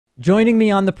Joining me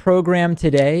on the program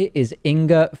today is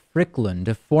Inge Fryklund,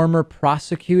 a former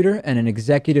prosecutor and an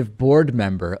executive board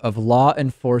member of Law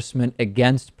Enforcement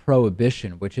Against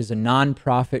Prohibition, which is a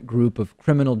nonprofit group of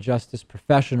criminal justice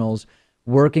professionals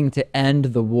working to end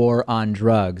the war on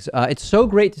drugs. It's so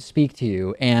great to speak to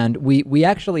you, and we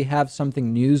actually have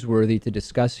something newsworthy to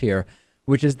discuss here,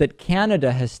 which is that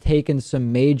Canada has taken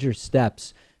some major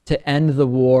steps to end the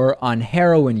war on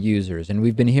heroin users. And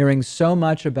we've been hearing so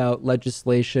much about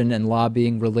legislation and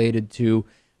lobbying related to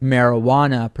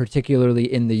marijuana,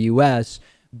 particularly in the US.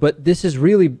 But this is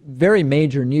really very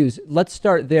major news. Let's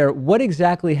start there. What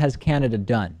exactly has Canada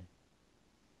done?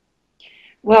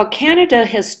 Well, Canada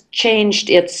has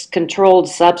changed its Controlled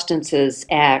Substances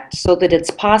Act so that it's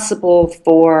possible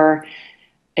for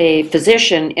a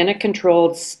physician in a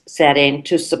controlled setting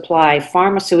to supply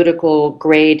pharmaceutical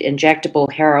grade injectable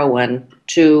heroin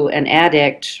to an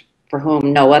addict for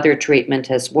whom no other treatment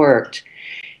has worked.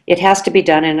 It has to be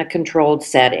done in a controlled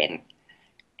setting,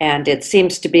 and it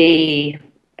seems to be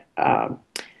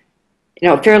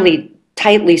fairly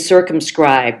tightly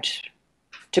circumscribed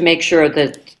to make sure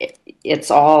that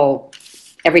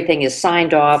everything is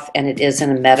signed off and it is in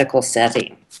a medical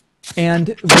setting.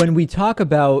 And when we talk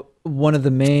about one of the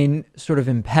main sort of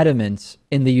impediments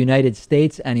in the United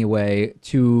States anyway,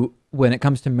 to when it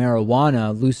comes to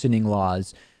marijuana loosening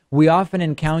laws, we often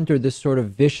encounter this sort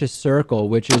of vicious circle,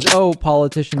 which is,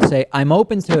 politicians say, I'm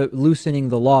open to loosening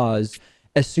the laws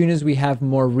as soon as we have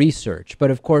more research. But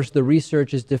of course, the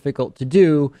research is difficult to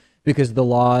do because the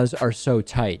laws are so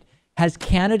tight. Has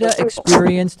Canada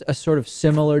experienced a sort of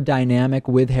similar dynamic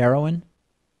with heroin?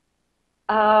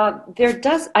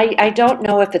 I don't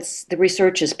know if the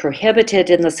research is prohibited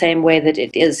in the same way that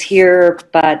it is here,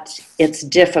 but it's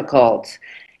difficult.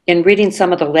 In reading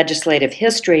some of the legislative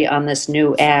history on this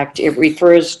new act, it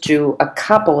refers to a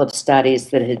couple of studies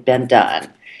that had been done.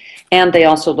 And they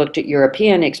also looked at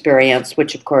European experience,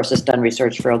 which of course has done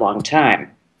research for a long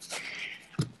time.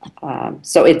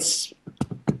 So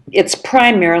it's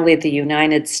primarily the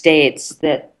United States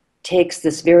that takes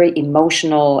this very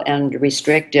emotional and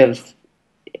restrictive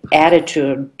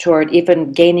attitude toward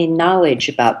even gaining knowledge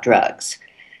about drugs.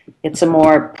 It's a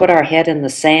more put our head in the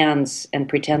sands and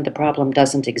pretend the problem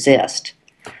doesn't exist.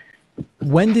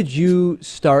 When did you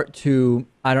start to,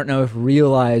 I don't know if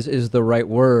realize is the right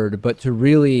word, but to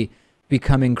really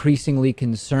become increasingly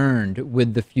concerned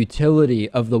with the futility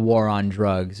of the war on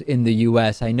drugs in the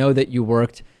US? I know that you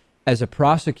worked as a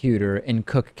prosecutor in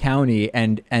Cook County,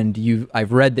 and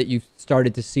I've read that you've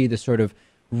started to see the sort of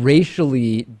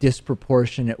racially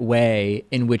disproportionate way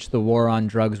in which the war on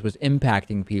drugs was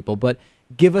impacting people. But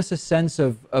give us a sense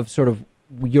of sort of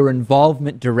your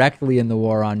involvement directly in the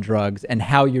war on drugs and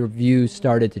how your views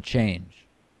started to change.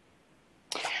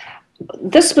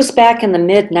 This was back in the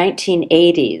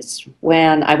mid-1980s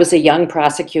when I was a young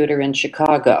prosecutor in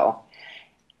Chicago.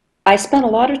 I spent a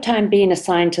lot of time being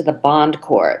assigned to the bond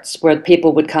courts where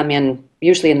people would come in,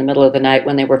 usually in the middle of the night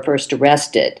when they were first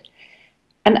arrested.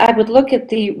 And I would look at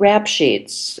the rap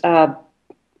sheets.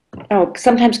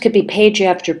 Sometimes could be page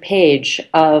after page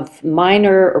of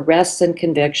minor arrests and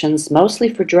convictions, mostly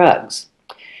for drugs.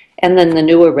 And then the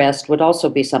new arrest would also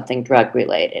be something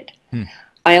drug-related.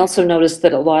 I also noticed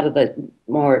that a lot of the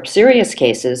more serious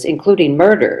cases, including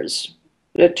murders,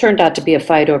 it turned out to be a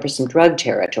fight over some drug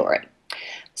territory.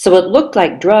 So it looked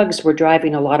like drugs were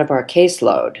driving a lot of our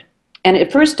caseload. And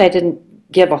at first I didn't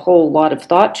give a whole lot of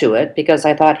thought to it because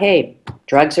I thought, hey,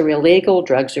 drugs are illegal,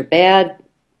 drugs are bad,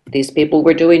 these people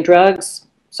were doing drugs,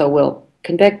 so we'll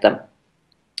convict them.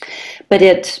 But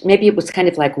maybe it was kind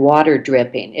of like water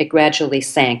dripping. It gradually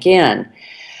sank in.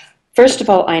 First of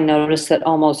all, I noticed that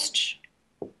almost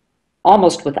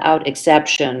without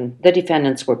exception, the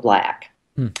defendants were black.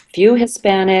 Few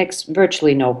Hispanics,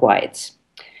 virtually no whites.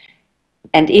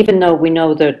 And even though we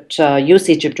know that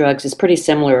usage of drugs is pretty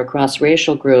similar across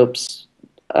racial groups,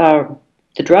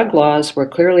 the drug laws were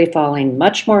clearly falling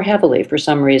much more heavily for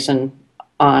some reason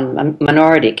on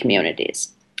minority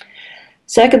communities.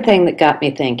 Second thing that got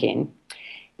me thinking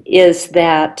is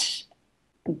that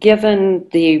given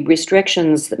the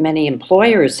restrictions that many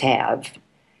employers have,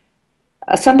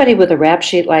 somebody with a rap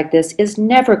sheet like this is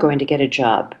never going to get a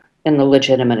job in the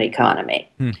legitimate economy.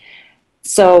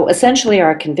 So essentially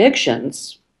our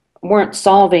convictions weren't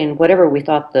solving whatever we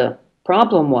thought the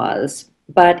problem was,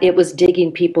 but it was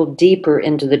digging people deeper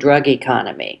into the drug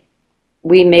economy.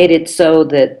 We made it so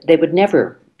that they would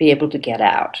never be able to get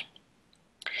out.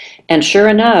 And sure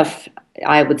enough,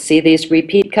 I would see these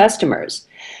repeat customers,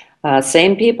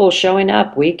 same people showing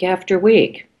up week after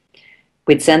week.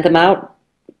 We'd send them out.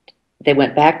 They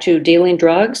went back to dealing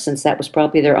drugs since that was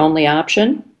probably their only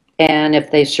option. And if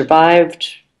they survived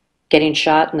getting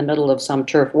shot in the middle of some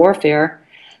turf warfare,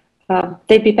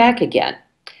 they'd be back again.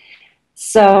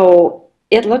 So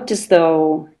it looked as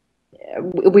though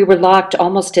we were locked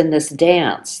almost in this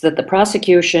dance that the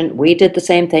prosecution, we did the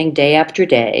same thing day after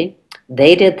day.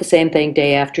 They did the same thing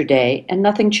day after day, and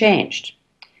nothing changed.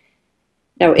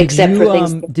 No, except for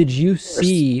things. Did you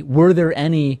see, were there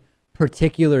any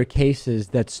particular cases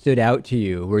that stood out to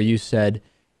you where you said,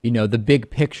 you know, the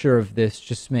big picture of this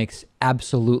just makes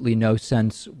absolutely no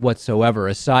sense whatsoever?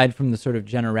 Aside from the sort of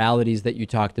generalities that you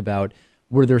talked about,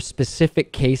 were there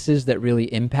specific cases that really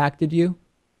impacted you?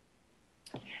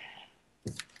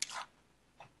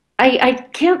 I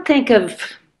can't think of,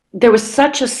 there was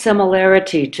such a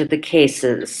similarity to the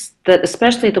cases that,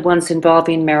 especially the ones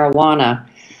involving marijuana,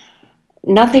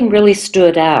 nothing really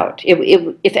stood out.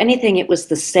 If anything, it was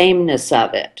the sameness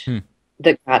of it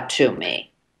that got to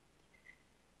me.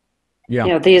 Yeah.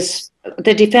 You know,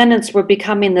 the defendants were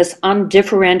becoming this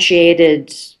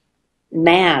undifferentiated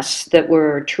mass that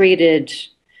were treated,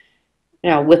 you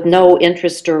know, with no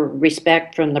interest or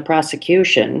respect from the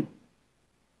prosecution,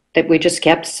 that we just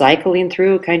kept cycling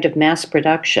through kind of mass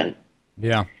production.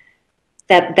 Yeah.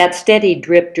 That steady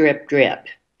drip, drip, drip.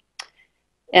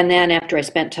 And then after I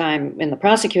spent time in the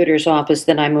prosecutor's office,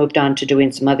 then I moved on to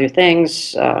doing some other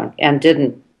things and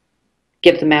didn't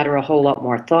give the matter a whole lot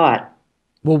more thought.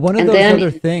 Well, one of those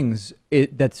other things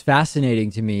that's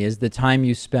fascinating to me is the time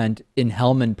you spent in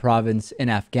Helmand province in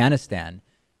Afghanistan,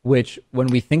 which when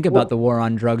we think about the war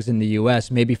on drugs in the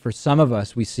U.S., maybe for some of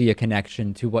us, we see a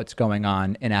connection to what's going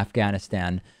on in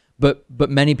Afghanistan, but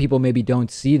many people maybe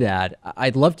don't see that.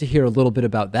 I'd love to hear a little bit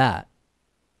about that.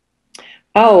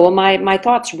 Oh, well, my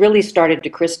thoughts really started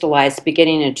to crystallize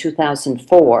beginning in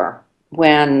 2004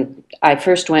 when I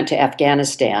first went to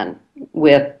Afghanistan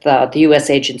with the U.S.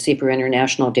 Agency for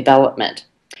International Development.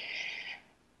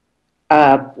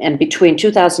 And between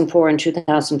 2004 and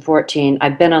 2014,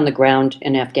 I've been on the ground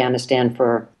in Afghanistan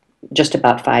for just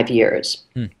about 5 years.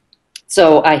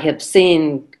 So I have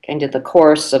seen kind of the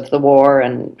course of the war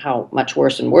and how much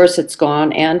worse and worse it's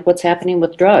gone and what's happening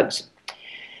with drugs.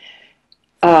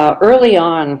 Early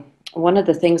on, one of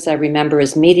the things I remember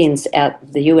is meetings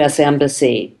at the U.S.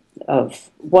 Embassy of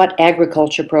what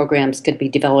agriculture programs could be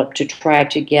developed to try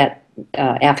to get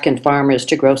Afghan farmers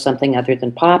to grow something other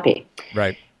than poppy.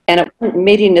 Right. And at one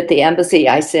meeting at the embassy,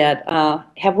 I said,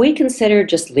 have we considered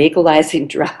just legalizing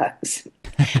drugs?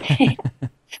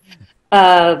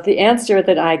 The answer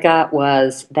that I got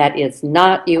was, that is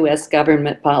not U.S.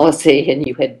 government policy, and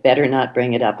you had better not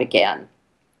bring it up again.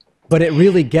 But it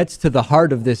really gets to the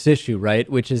heart of this issue, right?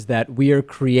 Which is that we are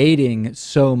creating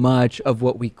so much of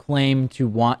what we claim to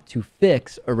want to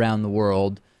fix around the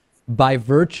world by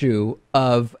virtue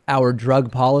of our drug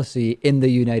policy in the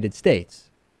United States.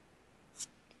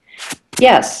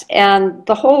 Yes, and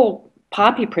the whole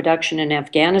poppy production in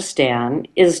Afghanistan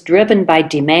is driven by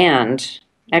demand,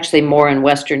 actually more in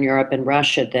Western Europe and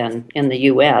Russia than in the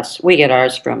U.S. We get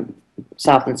ours from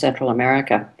South and Central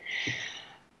America.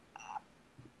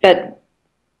 But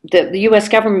the U.S.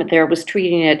 government there was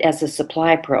treating it as a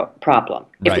supply problem.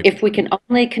 Right. If we can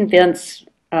only convince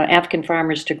Afghan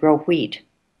farmers to grow wheat,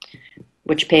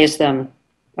 which pays them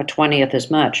a 20th as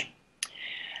much.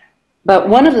 But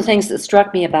one of the things that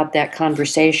struck me about that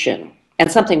conversation,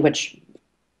 and something which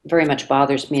very much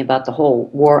bothers me about the whole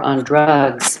war on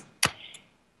drugs,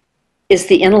 is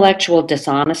the intellectual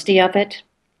dishonesty of it.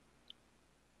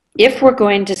 If we're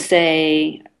going to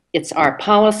say it's our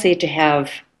policy to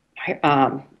have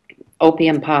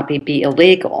opium poppy be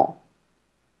illegal,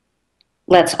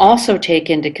 let's also take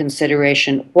into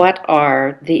consideration what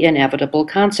are the inevitable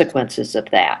consequences of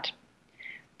that.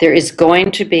 There is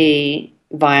going to be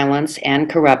violence and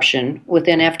corruption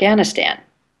within Afghanistan.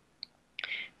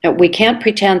 Now, we can't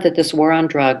pretend that this war on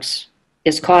drugs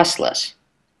is costless.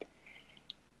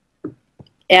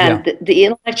 And the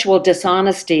intellectual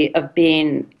dishonesty of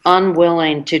being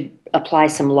unwilling to apply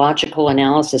some logical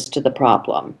analysis to the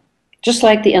problem, just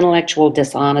like the intellectual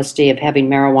dishonesty of having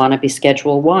marijuana be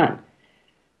Schedule 1.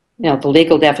 You know, the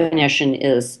legal definition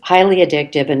is highly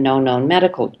addictive and no known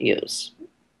medical use.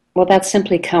 Well, that's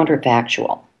simply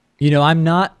counterfactual. You know, I'm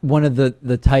not one of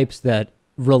the types that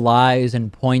relies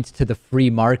and points to the free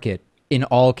market in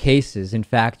all cases. In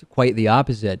fact, quite the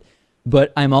opposite.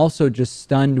 But I'm also just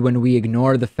stunned when we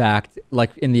ignore the fact,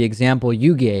 like in the example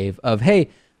you gave of, hey,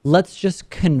 let's just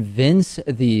convince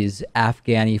these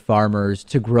Afghani farmers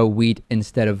to grow wheat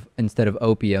instead of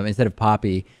opium, instead of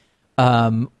poppy.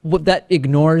 That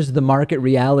ignores the market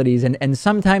realities. And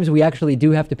sometimes we actually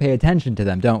do have to pay attention to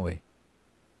them, don't we?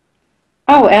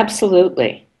 Oh,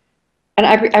 absolutely. And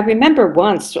I remember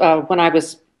once when I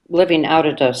was living out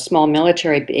at a small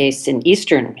military base in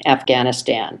eastern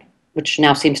Afghanistan, which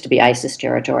now seems to be ISIS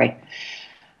territory.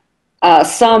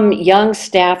 Some young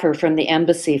staffer from the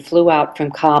embassy flew out from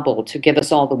Kabul to give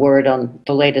us all the word on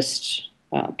the latest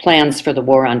plans for the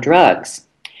war on drugs.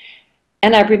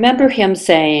 And I remember him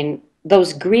saying,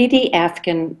 those greedy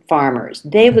Afghan farmers,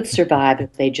 they would survive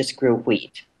if they just grew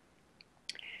wheat.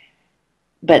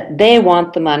 But they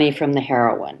want the money from the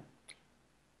heroin.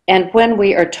 And when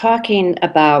we are talking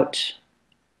about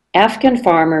Afghan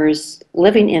farmers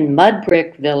living in mud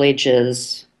brick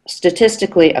villages,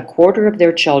 statistically, a quarter of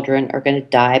their children are going to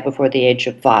die before the age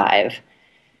of 5.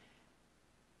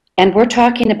 And we're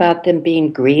talking about them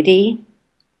being greedy.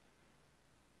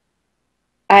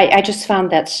 I just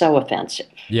found that so offensive.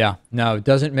 Yeah, no, it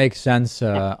doesn't make sense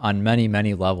on many,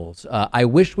 many levels. I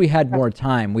wish we had more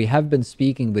time. We have been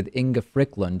speaking with Inge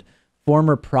Fryklund,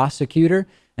 former prosecutor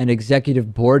and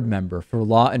executive board member for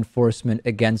Law Enforcement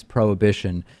Against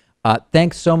Prohibition.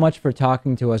 Thanks so much for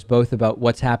talking to us both about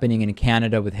what's happening in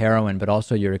Canada with heroin, but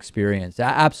also your experience.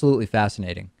 Absolutely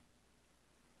fascinating.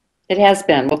 It has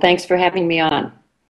been. Well, thanks for having me on.